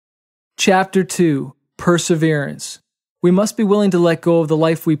Chapter 2. Perseverance. We must be willing to let go of the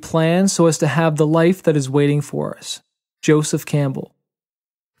life we plan so as to have the life that is waiting for us. Joseph Campbell.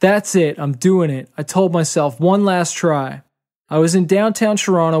 That's it, I'm doing it. I told myself one last try. I was in downtown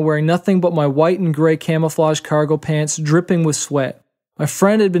Toronto wearing nothing but my white and gray camouflage cargo pants dripping with sweat. My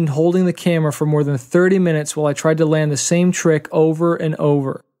friend had been holding the camera for more than 30 minutes while I tried to land the same trick over and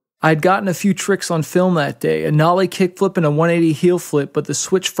over. I had gotten a few tricks on film that day, a nollie kickflip and a 180 heel flip, but the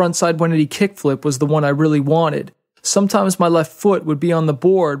switch frontside 180 kickflip was the one I really wanted. Sometimes my left foot would be on the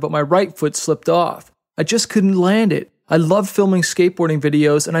board, but my right foot slipped off. I just couldn't land it. I love filming skateboarding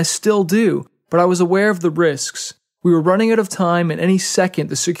videos, and I still do, but I was aware of the risks. We were running out of time, and any second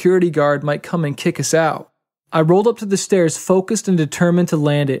the security guard might come and kick us out. I rolled up to the stairs focused and determined to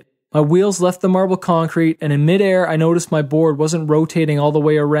land it. My wheels left the marble concrete, and in midair I noticed my board wasn't rotating all the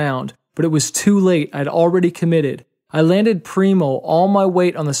way around, but it was too late. I'd already committed. I landed primo, all my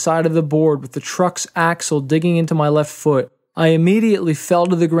weight on the side of the board with the truck's axle digging into my left foot. I immediately fell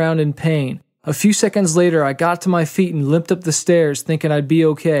to the ground in pain. A few seconds later, I got to my feet and limped up the stairs thinking I'd be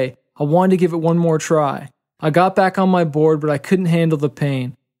okay. I wanted to give it one more try. I got back on my board, but I couldn't handle the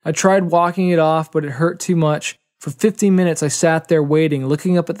pain. I tried walking it off, but it hurt too much. For 15 minutes I sat there waiting,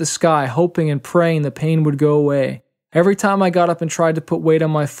 looking up at the sky, hoping and praying the pain would go away. Every time I got up and tried to put weight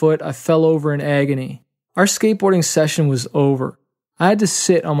on my foot, I fell over in agony. Our skateboarding session was over. I had to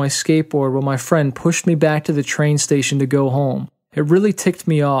sit on my skateboard while my friend pushed me back to the train station to go home. It really ticked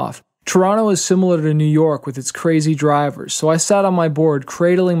me off. Toronto is similar to New York with its crazy drivers, so I sat on my board,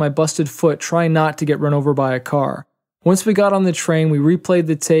 cradling my busted foot, trying not to get run over by a car. Once we got on the train, we replayed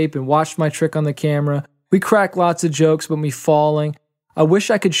the tape and watched my trick on the camera. We cracked lots of jokes about me falling. I wish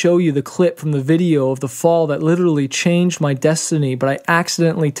I could show you the clip from the video of the fall that literally changed my destiny, but I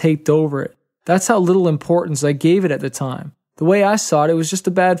accidentally taped over it. That's how little importance I gave it at the time. The way I saw it was just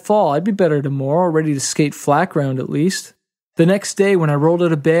a bad fall. I'd be better tomorrow, ready to skate flat ground at least. The next day, when I rolled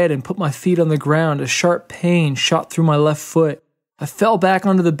out of bed and put my feet on the ground, a sharp pain shot through my left foot. I fell back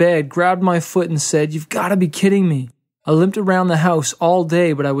onto the bed, grabbed my foot and said, "You've got to be kidding me." I limped around the house all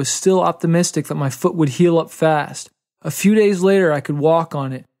day, but I was still optimistic that my foot would heal up fast. A few days later, I could walk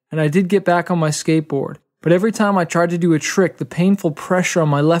on it, and I did get back on my skateboard. But every time I tried to do a trick, the painful pressure on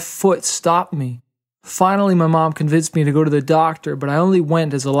my left foot stopped me. Finally, my mom convinced me to go to the doctor, but I only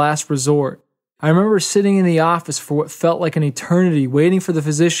went as a last resort. I remember sitting in the office for what felt like an eternity, waiting for the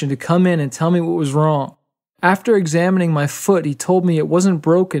physician to come in and tell me what was wrong. After examining my foot, he told me it wasn't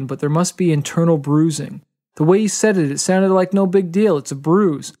broken, but there must be internal bruising. The way he said it sounded like no big deal, it's a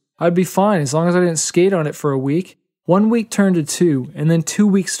bruise. I'd be fine as long as I didn't skate on it for a week. 1 week turned to 2, and then 2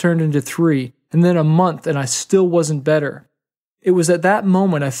 weeks turned into 3, and then a month, and I still wasn't better. It was at that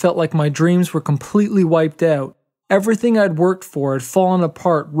moment I felt like my dreams were completely wiped out. Everything I'd worked for had fallen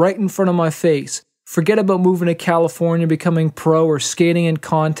apart right in front of my face. Forget about moving to California, becoming pro, or skating in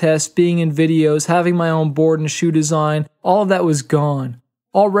contests, being in videos, having my own board and shoe design. All of that was gone.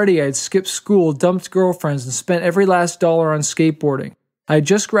 Already I had skipped school, dumped girlfriends, and spent every last dollar on skateboarding. I had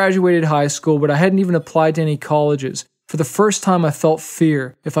just graduated high school, but I hadn't even applied to any colleges. For the first time I felt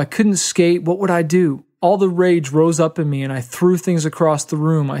fear. If I couldn't skate, what would I do? All the rage rose up in me and I threw things across the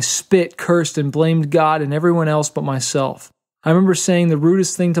room. I spit, cursed, and blamed God and everyone else but myself. I remember saying the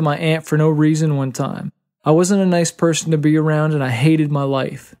rudest thing to my aunt for no reason one time. I wasn't a nice person to be around and I hated my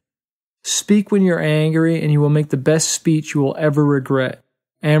life. Speak when you're angry and you will make the best speech you will ever regret.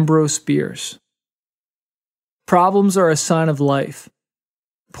 Ambrose Bierce. Problems are a sign of life.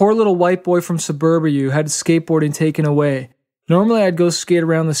 Poor little white boy from suburbia who had his skateboarding taken away. Normally I'd go skate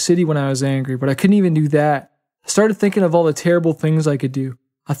around the city when I was angry, but I couldn't even do that. I started thinking of all the terrible things I could do.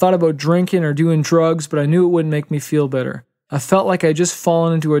 I thought about drinking or doing drugs, but I knew it wouldn't make me feel better. I felt like I'd just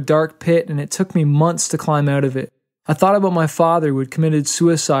fallen into a dark pit and it took me months to climb out of it. I thought about my father who had committed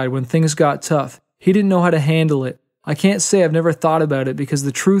suicide when things got tough. He didn't know how to handle it. I can't say I've never thought about it because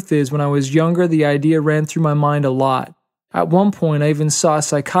the truth is when I was younger the idea ran through my mind a lot. At one point I even saw a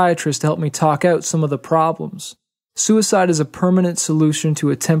psychiatrist to help me talk out some of the problems. Suicide is a permanent solution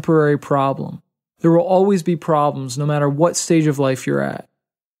to a temporary problem. There will always be problems no matter what stage of life you're at.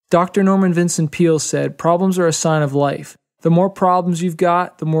 Dr. Norman Vincent Peale said, "Problems are a sign of life. The more problems you've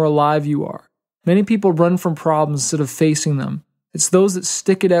got, the more alive you are." Many people run from problems instead of facing them. It's those that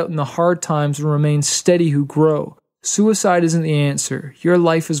stick it out in the hard times and remain steady who grow. Suicide isn't the answer. Your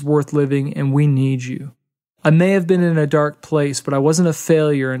life is worth living and we need you. I may have been in a dark place, but I wasn't a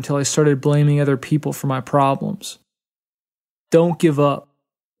failure until I started blaming other people for my problems. Don't give up.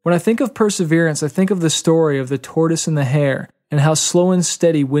 When I think of perseverance, I think of the story of the tortoise and the hare and how slow and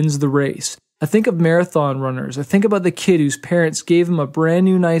steady wins the race. I think of marathon runners. I think about the kid whose parents gave him a brand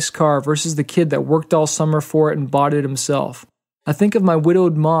new nice car versus the kid that worked all summer for it and bought it himself. I think of my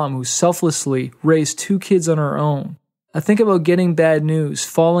widowed mom who selflessly raised 2 kids on her own. I think about getting bad news,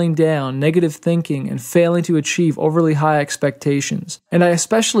 falling down, negative thinking, and failing to achieve overly high expectations. And I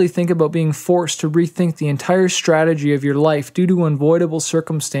especially think about being forced to rethink the entire strategy of your life due to unavoidable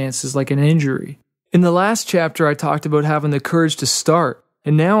circumstances like an injury. In the last chapter, I talked about having the courage to start,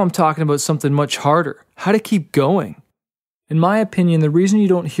 and now I'm talking about something much harder: how to keep going. In my opinion, the reason you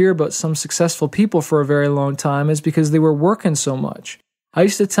don't hear about some successful people for a very long time is because they were working so much. I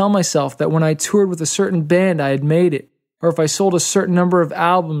used to tell myself that when I toured with a certain band, I had made it, or if I sold a certain number of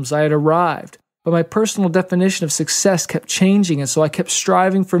albums, I had arrived. But my personal definition of success kept changing, and so I kept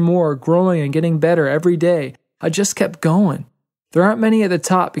striving for more, growing and getting better every day. I just kept going. There aren't many at the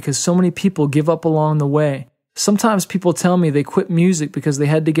top because so many people give up along the way. Sometimes people tell me they quit music because they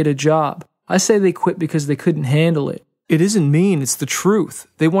had to get a job. I say they quit because they couldn't handle it. It isn't mean, it's the truth.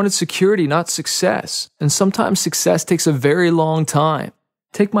 They wanted security, not success. And sometimes success takes a very long time.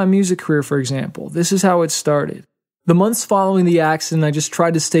 Take my music career, for example. This is how it started. The months following the accident, I just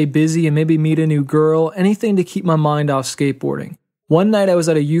tried to stay busy and maybe meet a new girl, anything to keep my mind off skateboarding. One night I was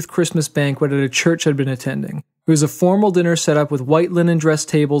at a youth Christmas banquet at a church I'd been attending. It was a formal dinner set up with white linen dress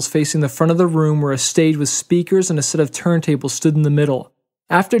tables facing the front of the room where a stage with speakers and a set of turntables stood in the middle.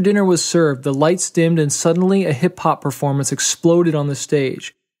 After dinner was served, the lights dimmed and suddenly a hip-hop performance exploded on the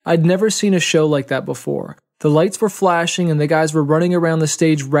stage. I'd never seen a show like that before. The lights were flashing and the guys were running around the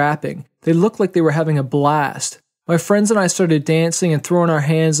stage rapping. They looked like they were having a blast. My friends and I started dancing and throwing our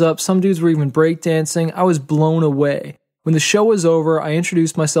hands up. Some dudes were even breakdancing. I was blown away. When the show was over, I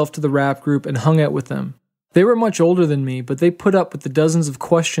introduced myself to the rap group and hung out with them. They were much older than me, but they put up with the dozens of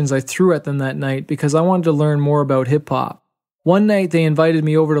questions I threw at them that night because I wanted to learn more about hip-hop. One night, they invited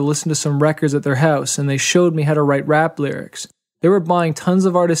me over to listen to some records at their house, and they showed me how to write rap lyrics. They were buying tons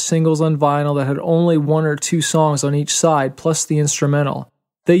of artist singles on vinyl that had only 1 or 2 songs on each side, plus the instrumental.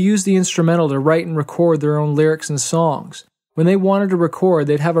 They used the instrumental to write and record their own lyrics and songs. When they wanted to record,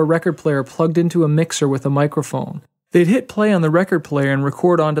 they'd have a record player plugged into a mixer with a microphone. They'd hit play on the record player and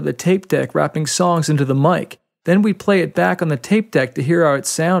record onto the tape deck, rapping songs into the mic. Then we'd play it back on the tape deck to hear how it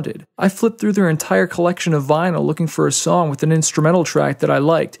sounded. I flipped through their entire collection of vinyl looking for a song with an instrumental track that I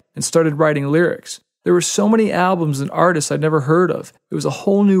liked and started writing lyrics. There were so many albums and artists I'd never heard of. It was a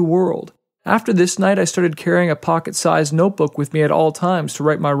whole new world. After this night, I started carrying a pocket-sized notebook with me at all times to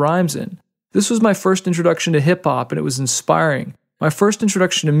write my rhymes in. This was my first introduction to hip-hop, and it was inspiring. My first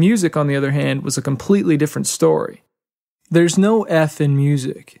introduction to music, on the other hand, was a completely different story. There's no F in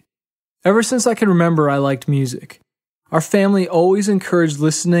music. Ever since I can remember, I liked music. Our family always encouraged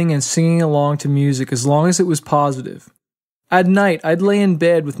listening and singing along to music as long as it was positive. At night, I'd lay in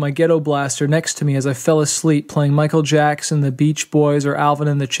bed with my ghetto blaster next to me as I fell asleep playing Michael Jackson, the Beach Boys, or Alvin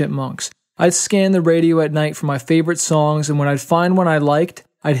and the Chipmunks. I'd scan the radio at night for my favorite songs, and when I'd find one I liked,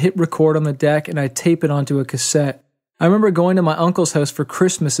 I'd hit record on the deck and I'd tape it onto a cassette. I remember going to my uncle's house for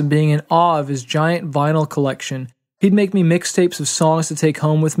Christmas and being in awe of his giant vinyl collection. He'd make me mixtapes of songs to take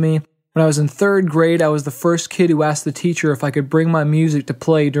home with me. When I was in 3rd grade, I was the first kid who asked the teacher if I could bring my music to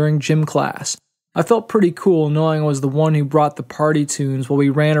play during gym class. I felt pretty cool knowing I was the one who brought the party tunes while we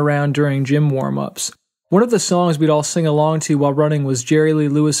ran around during gym warm-ups. One of the songs we'd all sing along to while running was Jerry Lee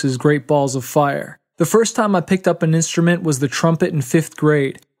Lewis's Great Balls of Fire. The first time I picked up an instrument was the trumpet in 5th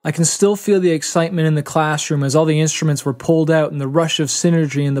grade. I can still feel the excitement in the classroom as all the instruments were pulled out and the rush of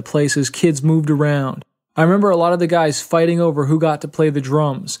synergy in the place as kids moved around. I remember a lot of the guys fighting over who got to play the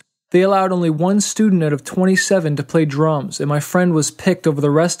drums. They allowed only 1 student out of 27 to play drums, and my friend was picked over the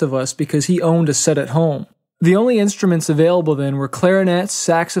rest of us because he owned a set at home. The only instruments available then were clarinets,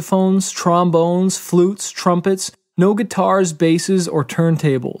 saxophones, trombones, flutes, trumpets, no guitars, basses, or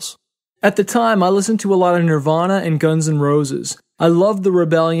turntables. At the time, I listened to a lot of Nirvana and Guns N' Roses. I loved the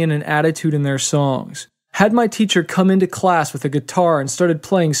rebellion and attitude in their songs. Had my teacher come into class with a guitar and started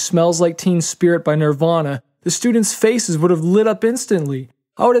playing Smells Like Teen Spirit by Nirvana, the students' faces would have lit up instantly.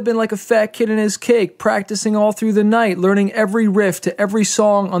 I would have been like a fat kid in his cake, practicing all through the night, learning every riff to every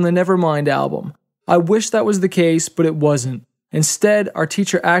song on the Nevermind album. I wish that was the case, but it wasn't. Instead, our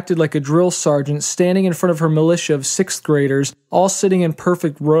teacher acted like a drill sergeant standing in front of her militia of 6th graders, all sitting in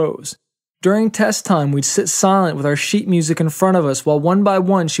perfect rows. During test time, we'd sit silent with our sheet music in front of us while one by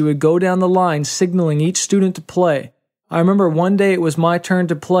one she would go down the line signaling each student to play. I remember one day it was my turn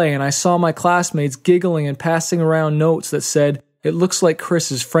to play and I saw my classmates giggling and passing around notes that said, "It looks like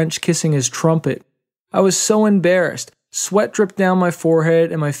Chris is French kissing his trumpet." I was so embarrassed. Sweat dripped down my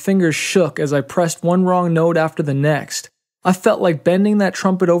forehead and my fingers shook as I pressed one wrong note after the next. I felt like bending that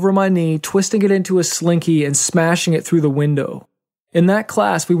trumpet over my knee, twisting it into a slinky, and smashing it through the window. In that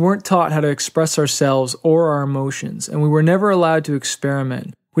class, we weren't taught how to express ourselves or our emotions, and we were never allowed to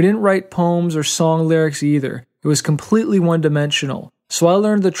experiment. We didn't write poems or song lyrics either. It was completely one-dimensional. So I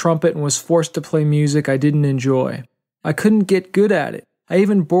learned the trumpet and was forced to play music I didn't enjoy. I couldn't get good at it. I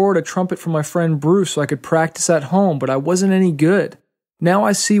even borrowed a trumpet from my friend Bruce so I could practice at home, but I wasn't any good. Now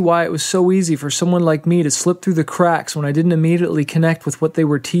I see why it was so easy for someone like me to slip through the cracks when I didn't immediately connect with what they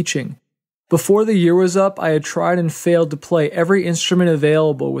were teaching. Before the year was up, I had tried and failed to play every instrument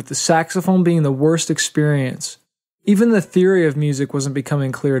available, with the saxophone being the worst experience. Even the theory of music wasn't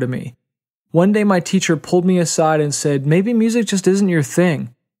becoming clear to me. One day my teacher pulled me aside and said, "Maybe music just isn't your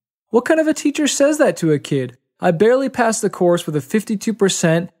thing." What kind of a teacher says that to a kid? I barely passed the course with a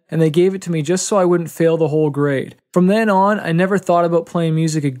 52%, and they gave it to me just so I wouldn't fail the whole grade. From then on, I never thought about playing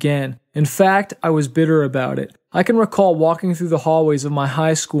music again. In fact, I was bitter about it. I can recall walking through the hallways of my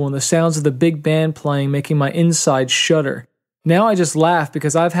high school and the sounds of the big band playing making my insides shudder. Now I just laugh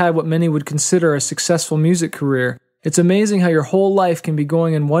because I've had what many would consider a successful music career. It's amazing how your whole life can be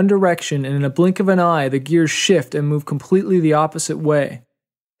going in one direction, and in a blink of an eye, the gears shift and move completely the opposite way.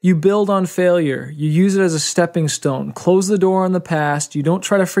 You build on failure. You use it as a stepping stone. Close the door on the past. You don't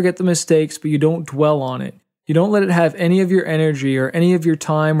try to forget the mistakes, but you don't dwell on it. You don't let it have any of your energy or any of your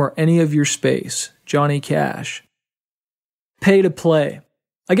time or any of your space. Johnny Cash. Pay to play.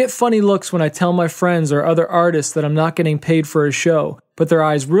 I get funny looks when I tell my friends or other artists that I'm not getting paid for a show, but their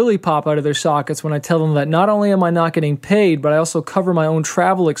eyes really pop out of their sockets when I tell them that not only am I not getting paid, but I also cover my own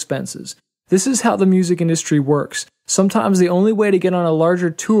travel expenses. This is how the music industry works. Sometimes the only way to get on a larger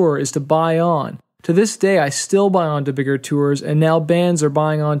tour is to buy on. To this day, I still buy on to bigger tours, and now bands are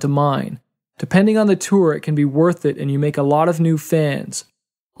buying on to mine. Depending on the tour, it can be worth it, and you make a lot of new fans.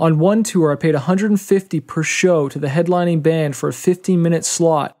 On one tour, I paid $150 per show to the headlining band for a 15-minute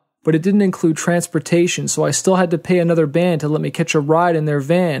slot, but it didn't include transportation, so I still had to pay another band to let me catch a ride in their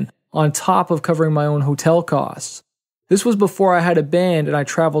van, on top of covering my own hotel costs. This was before I had a band and I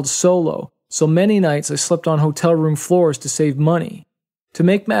traveled solo, so many nights I slept on hotel room floors to save money. To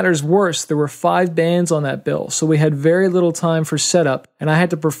make matters worse, there were 5 bands on that bill, so we had very little time for setup, and I had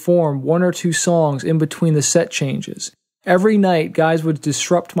to perform 1 or 2 songs in between the set changes. Every night, guys would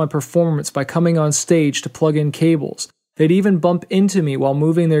disrupt my performance by coming on stage to plug in cables. They'd even bump into me while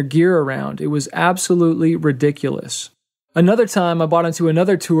moving their gear around. It was absolutely ridiculous. Another time, I bought into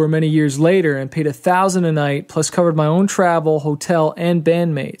another tour many years later and paid $1,000 a night, plus covered my own travel, hotel, and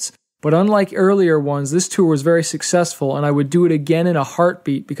bandmates. But unlike earlier ones, this tour was very successful, and I would do it again in a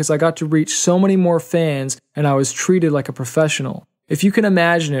heartbeat because I got to reach so many more fans and I was treated like a professional. If you can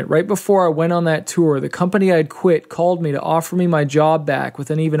imagine it, right before I went on that tour, the company I'd quit called me to offer me my job back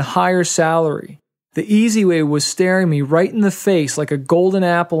with an even higher salary. The easy way was staring me right in the face like a golden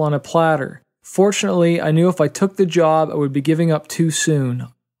apple on a platter. Fortunately, I knew if I took the job, I would be giving up too soon.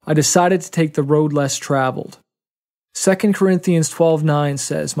 I decided to take the road less traveled. 2 Corinthians 12:9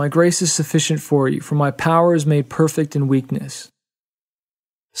 says, "My grace is sufficient for you, for my power is made perfect in weakness."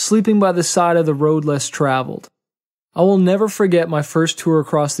 Sleeping by the side of the road less traveled. I will never forget my first tour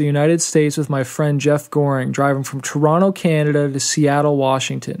across the United States with my friend Jeff Goring, driving from Toronto, Canada to Seattle,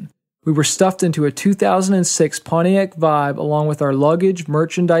 Washington. We were stuffed into a 2006 Pontiac Vibe along with our luggage,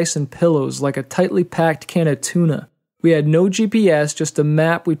 merchandise, and pillows like a tightly packed can of tuna. We had no GPS, just a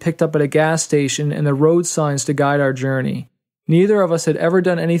map we picked up at a gas station and the road signs to guide our journey. Neither of us had ever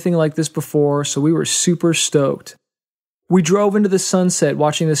done anything like this before, so we were super stoked. We drove into the sunset,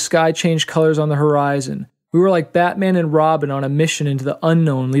 watching the sky change colors on the horizon. We were like Batman and Robin on a mission into the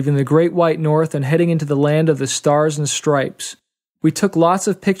unknown, leaving the great white north and heading into the land of the stars and stripes. We took lots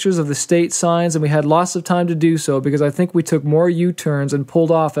of pictures of the state signs, and we had lots of time to do so because I think we took more U-turns and pulled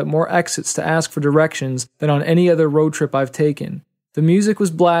off at more exits to ask for directions than on any other road trip I've taken. The music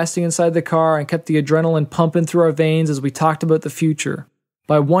was blasting inside the car and kept the adrenaline pumping through our veins as we talked about the future.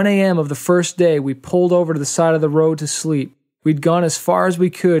 By 1 a.m. of the first day, we pulled over to the side of the road to sleep. We'd gone as far as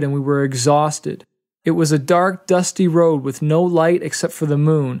we could and we were exhausted. It was a dark, dusty road with no light except for the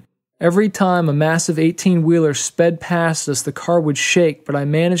moon. Every time a massive 18-wheeler sped past us, the car would shake, but I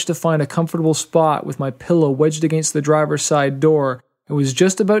managed to find a comfortable spot with my pillow wedged against the driver's side door and was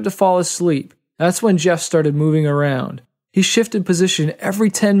just about to fall asleep. That's when Jeff started moving around. He shifted position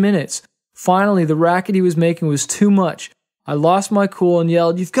every 10 minutes. Finally, the racket he was making was too much. I lost my cool and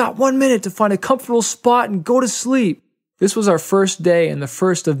yelled, "You've got 1 minute to find a comfortable spot and go to sleep." This was our first day and the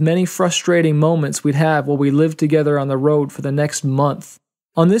first of many frustrating moments we'd have while we lived together on the road for the next month.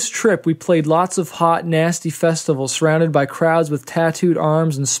 On this trip, we played lots of hot, nasty festivals surrounded by crowds with tattooed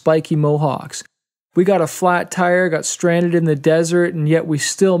arms and spiky mohawks. We got a flat tire, got stranded in the desert, and yet we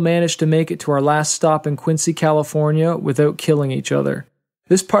still managed to make it to our last stop in Quincy, California without killing each other.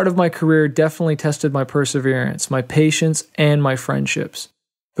 This part of my career definitely tested my perseverance, my patience, and my friendships.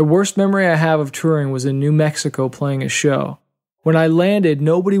 The worst memory I have of touring was in New Mexico playing a show. When I landed,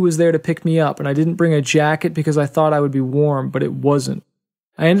 nobody was there to pick me up, and I didn't bring a jacket because I thought I would be warm, but it wasn't.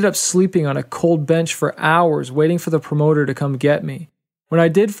 I ended up sleeping on a cold bench for hours, waiting for the promoter to come get me. When I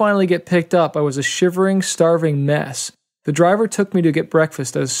did finally get picked up, I was a shivering, starving mess. The driver took me to get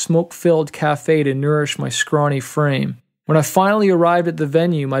breakfast at a smoke-filled cafe to nourish my scrawny frame. When I finally arrived at the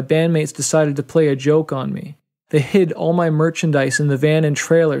venue, my bandmates decided to play a joke on me. They hid all my merchandise in the van and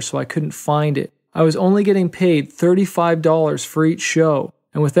trailer so I couldn't find it. I was only getting paid $35 for each show,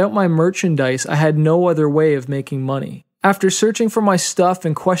 and without my merchandise, I had no other way of making money. After searching for my stuff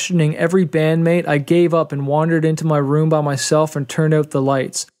and questioning every bandmate, I gave up and wandered into my room by myself and turned out the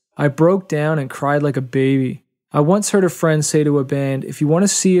lights. I broke down and cried like a baby. I once heard a friend say to a band, "If you want to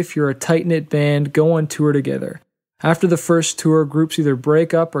see if you're a tight-knit band, go on tour together." After the first tour, groups either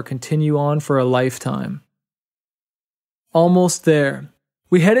break up or continue on for a lifetime. Almost there.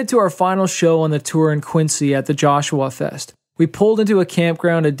 We headed to our final show on the tour in Quincy at the Joshua Fest. We pulled into a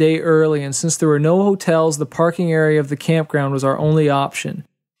campground a day early, and since there were no hotels, the parking area of the campground was our only option.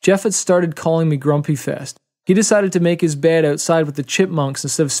 Jeff had started calling me Grumpy Fest. He decided to make his bed outside with the chipmunks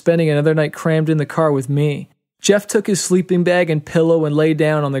instead of spending another night crammed in the car with me. Jeff took his sleeping bag and pillow and lay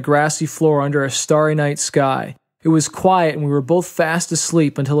down on the grassy floor under a starry night sky. It was quiet and we were both fast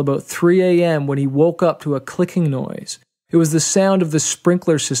asleep until about 3 a.m. when he woke up to a clicking noise. It was the sound of the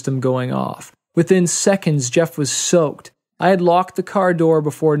sprinkler system going off. Within seconds, Jeff was soaked. I had locked the car door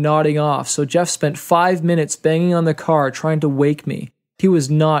before nodding off, so Jeff spent 5 minutes banging on the car trying to wake me. He was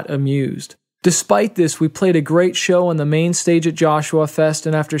not amused. Despite this, we played a great show on the main stage at Joshua Fest,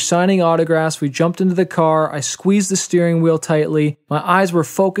 and after signing autographs, we jumped into the car. I squeezed the steering wheel tightly. My eyes were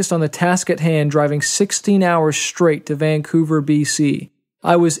focused on the task at hand, driving 16 hours straight to Vancouver, BC.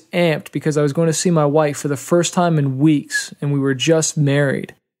 I was amped because I was going to see my wife for the first time in weeks, and we were just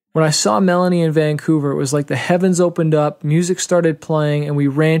married. When I saw Melanie in Vancouver, it was like the heavens opened up, music started playing, and we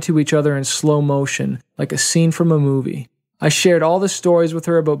ran to each other in slow motion, like a scene from a movie. I shared all the stories with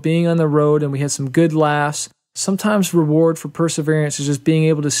her about being on the road, and we had some good laughs. Sometimes reward for perseverance is just being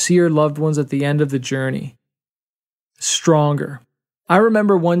able to see your loved ones at the end of the journey. Stronger. I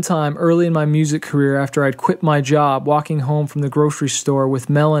remember one time early in my music career after I'd quit my job, walking home from the grocery store with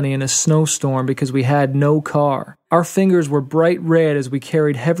Melanie in a snowstorm because we had no car. Our fingers were bright red as we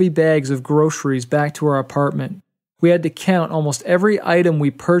carried heavy bags of groceries back to our apartment. We had to count almost every item we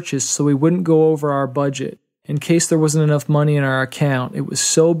purchased so we wouldn't go over our budget. In case there wasn't enough money in our account, it was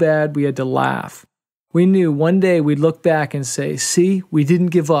so bad we had to laugh. We knew one day we'd look back and say, "See, we didn't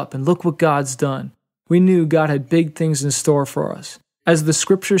give up and look what God's done." We knew God had big things in store for us. As the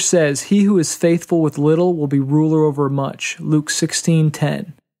scripture says, "He who is faithful with little will be ruler over much." Luke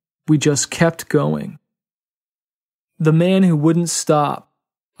 16:10. We just kept going. The man who wouldn't stop.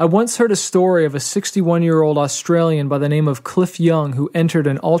 I once heard a story of a 61-year-old Australian by the name of Cliff Young who entered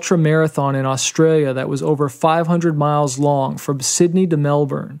an ultra-marathon in Australia that was over 500 miles long from Sydney to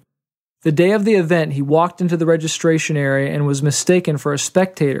Melbourne. The day of the event, he walked into the registration area and was mistaken for a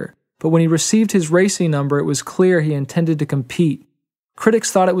spectator, but when he received his racing number, it was clear he intended to compete.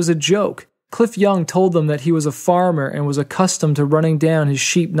 Critics thought it was a joke. Cliff Young told them that he was a farmer and was accustomed to running down his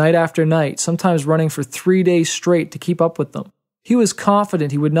sheep night after night, sometimes running for 3 days straight to keep up with them. He was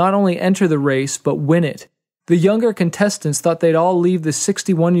confident he would not only enter the race, but win it. The younger contestants thought they'd all leave the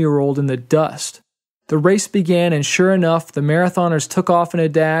 61-year-old in the dust. The race began, and sure enough, the marathoners took off in a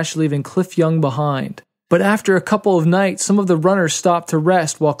dash, leaving Cliff Young behind. But after a couple of nights, some of the runners stopped to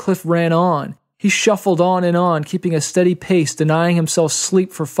rest while Cliff ran on. He shuffled on, keeping a steady pace, denying himself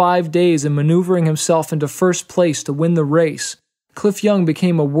sleep for 5 days and maneuvering himself into first place to win the race. Cliff Young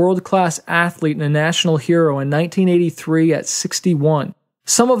became a world-class athlete and a national hero in 1983 at 61.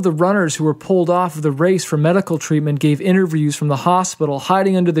 Some of the runners who were pulled off of the race for medical treatment gave interviews from the hospital,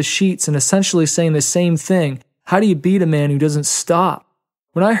 hiding under the sheets and essentially saying the same thing: "How do you beat a man who doesn't stop?"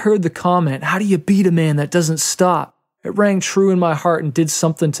 When I heard the comment, "How do you beat a man that doesn't stop?" it rang true in my heart and did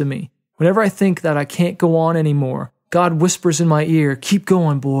something to me. Whenever I think that I can't go on anymore, God whispers in my ear, "Keep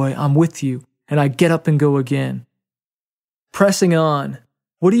going, boy, I'm with you," and I get up and go again. Pressing on.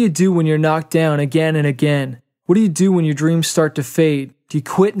 What do you do when you're knocked down again and again? What do you do when your dreams start to fade? Do you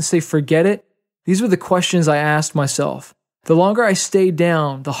quit and say forget it? These were the questions I asked myself. The longer I stayed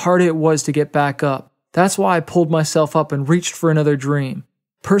down, the harder it was to get back up. That's why I pulled myself up and reached for another dream.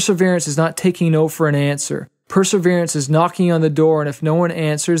 Perseverance is not taking no for an answer. Perseverance is knocking on the door, and if no one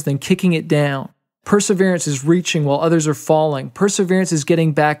answers, then kicking it down. Perseverance is reaching while others are falling. Perseverance is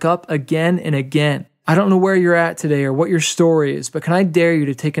getting back up again and again. I don't know where you're at today or what your story is, but can I dare you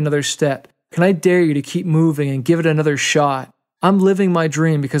to take another step? Can I dare you to keep moving and give it another shot? I'm living my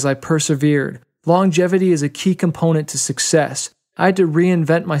dream because I persevered. Longevity is a key component to success. I had to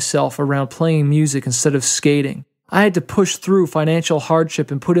reinvent myself around playing music instead of skating. I had to push through financial hardship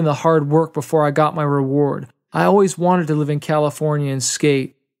and put in the hard work before I got my reward. I always wanted to live in California and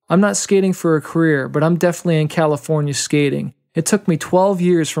skate. I'm not skating for a career, but I'm definitely in California skating. It took me 12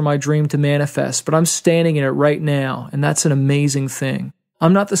 years for my dream to manifest, but I'm standing in it right now, and that's an amazing thing.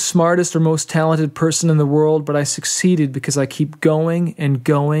 I'm not the smartest or most talented person in the world, but I succeeded because I keep going and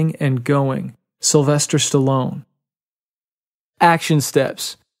going and going. Sylvester Stallone. Action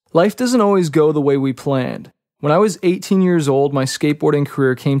steps. Life doesn't always go the way we planned. When I was 18 years old, my skateboarding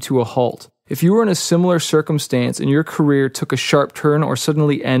career came to a halt. If you were in a similar circumstance and your career took a sharp turn or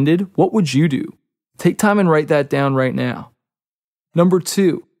suddenly ended, what would you do? Take time and write that down right now. Number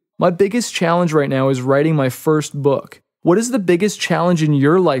 2, my biggest challenge right now is writing my first book. What is the biggest challenge in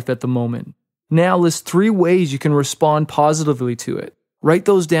your life at the moment? Now list 3 ways you can respond positively to it. Write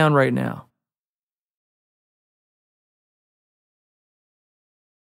those down right now.